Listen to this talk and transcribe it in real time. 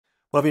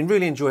Well, I've been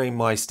really enjoying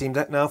my Steam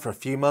Deck now for a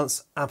few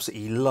months.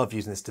 Absolutely love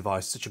using this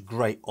device, such a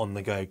great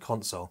on-the-go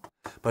console.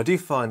 But I do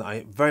find that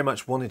I very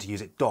much wanted to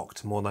use it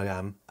docked more than I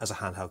am as a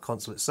handheld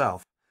console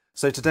itself.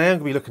 So today I'm going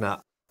to be looking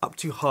at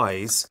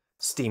UPTOHIGH's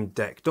Steam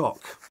Deck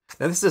Dock.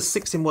 Now this is a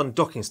 6-in-1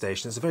 docking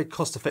station. It's a very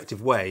cost-effective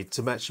way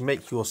to actually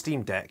make your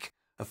Steam Deck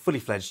a fully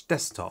fledged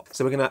desktop.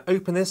 So we're going to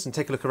open this and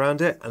take a look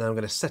around it, and then I'm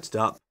going to set it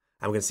up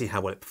and we're going to see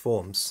how well it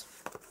performs.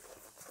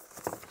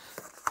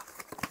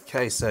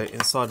 Okay, so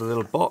inside the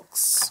little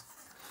box,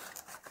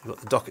 we've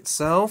got the dock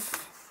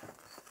itself.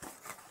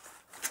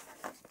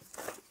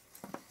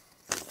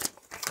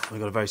 We've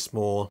got a very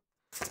small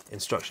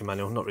instruction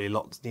manual, not really a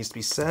lot needs to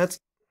be said.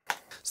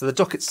 So the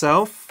dock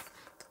itself,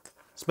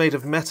 it's made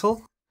of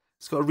metal.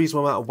 It's got a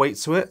reasonable amount of weight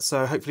to it,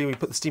 so hopefully when we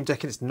put the Steam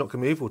Deck in, it's not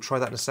going to move. We'll try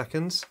that in a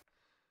second.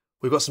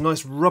 We've got some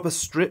nice rubber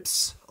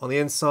strips on the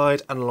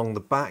inside and along the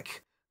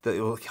back that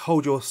will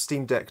hold your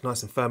Steam Deck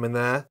nice and firm in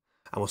there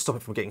and will stop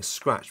it from getting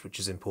scratched, which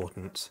is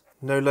important.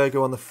 No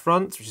logo on the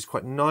front, which is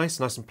quite nice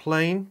and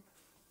plain.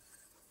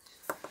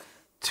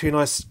 Two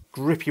nice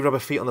grippy rubber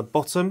feet on the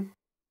bottom,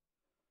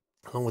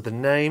 along with the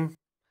name.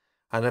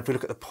 And if we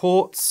look at the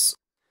ports,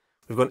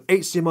 we've got an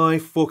HDMI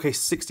 4K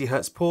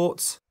 60Hz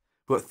port.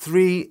 We've got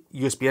 3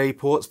 USB-A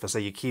ports for, say,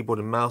 your keyboard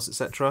and mouse,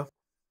 etc.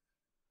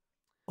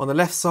 On the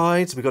left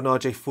side, we've got an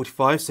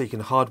RJ45, so you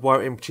can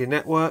hardwire it into your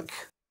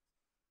network.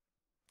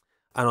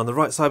 And on the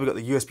right side, we've got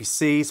the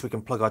USB-C, so we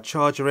can plug our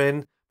charger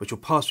in, which will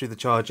pass through the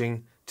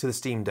charging to the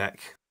Steam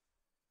Deck.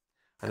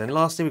 And then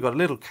lastly, we've got a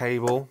little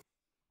cable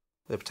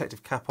with a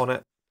protective cap on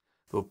it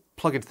that will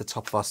plug into the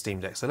top of our Steam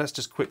Deck. So let's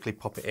just quickly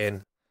pop it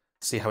in,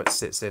 see how it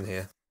sits in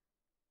here.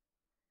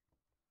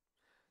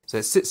 So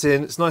it sits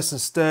in, it's nice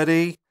and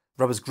sturdy,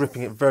 rubber's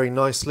gripping it very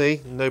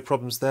nicely, no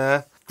problems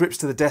there. Grips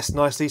to the desk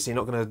nicely, so you're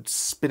not going to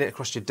spin it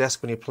across your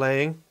desk when you're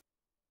playing.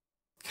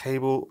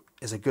 Cable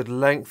is a good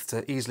length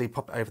to easily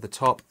pop it over the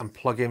top and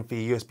plug in for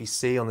your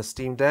USB-C on the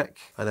Steam Deck.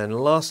 And then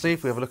lastly,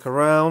 if we have a look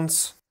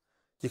around,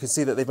 you can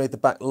see that they've made the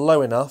back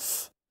low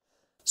enough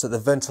so that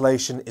the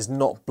ventilation is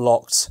not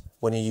blocked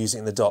when you're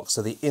using the dock.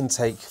 So the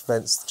intake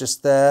vents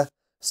just there,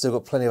 still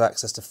got plenty of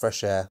access to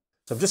fresh air.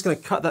 So I'm just going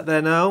to cut that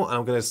there now, and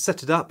I'm going to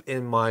set it up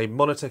in my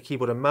monitor,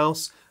 keyboard and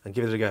mouse and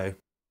give it a go.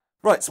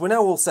 Right, so we're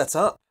now all set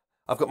up.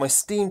 I've got my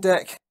Steam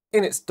Deck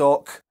in its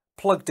dock,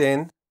 plugged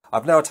in.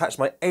 I've now attached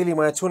my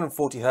Alienware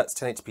 240Hz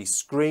 1080p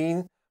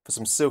screen for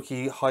some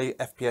silky high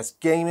FPS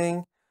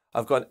gaming.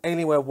 I've got an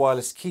Alienware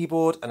wireless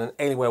keyboard and an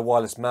Alienware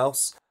wireless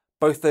mouse.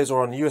 Both those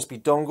are on USB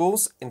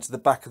dongles into the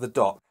back of the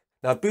dock.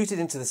 Now I've booted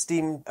into the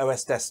Steam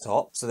OS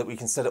desktop so that we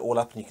can set it all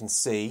up and you can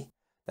see.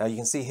 Now you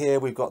can see here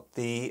we've got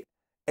the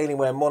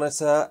Alienware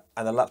monitor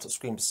and the laptop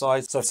screen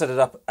beside. So I've set it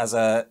up as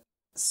a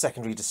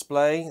secondary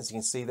display. As you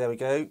can see, there we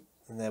go,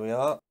 and there we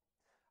are.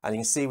 And you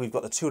can see we've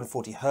got the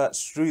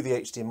 240Hz through the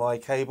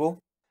HDMI cable.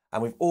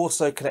 And we've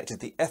also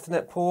connected the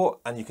Ethernet port,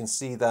 and you can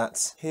see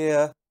that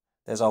here,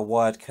 there's our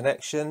wired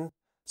connection.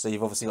 So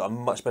you've obviously got a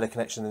much better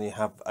connection than you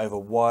have over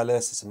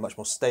wireless. It's a much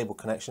more stable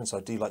connection, so I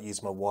do like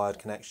using my wired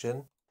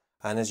connection.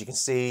 And as you can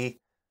see,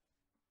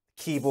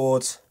 the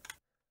keyboard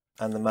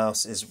and the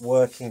mouse is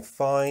working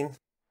fine.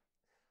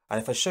 And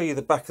if I show you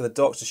the back of the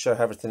dock to show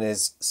how everything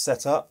is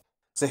set up.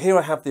 So here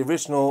I have the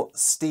original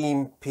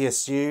Steam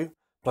PSU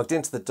plugged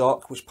into the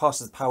dock, which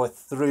passes the power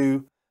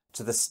through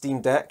to the Steam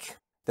Deck.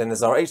 Then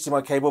there's our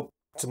HDMI cable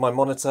to my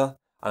monitor,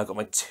 and I've got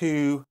my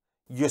 2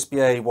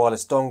 USB-A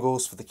wireless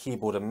dongles for the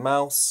keyboard and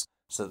mouse,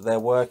 so that they're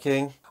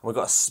working. And we've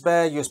got a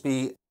spare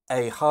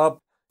USB-A hub.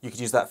 You could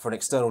use that for an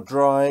external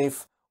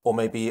drive, or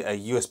maybe a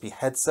USB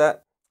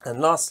headset.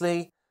 And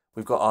lastly,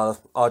 we've got our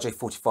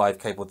RJ45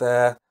 cable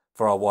there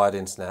for our wired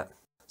internet.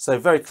 So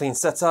very clean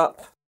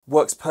setup,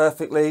 works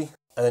perfectly,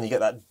 and then you get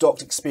that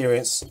docked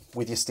experience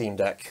with your Steam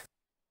Deck.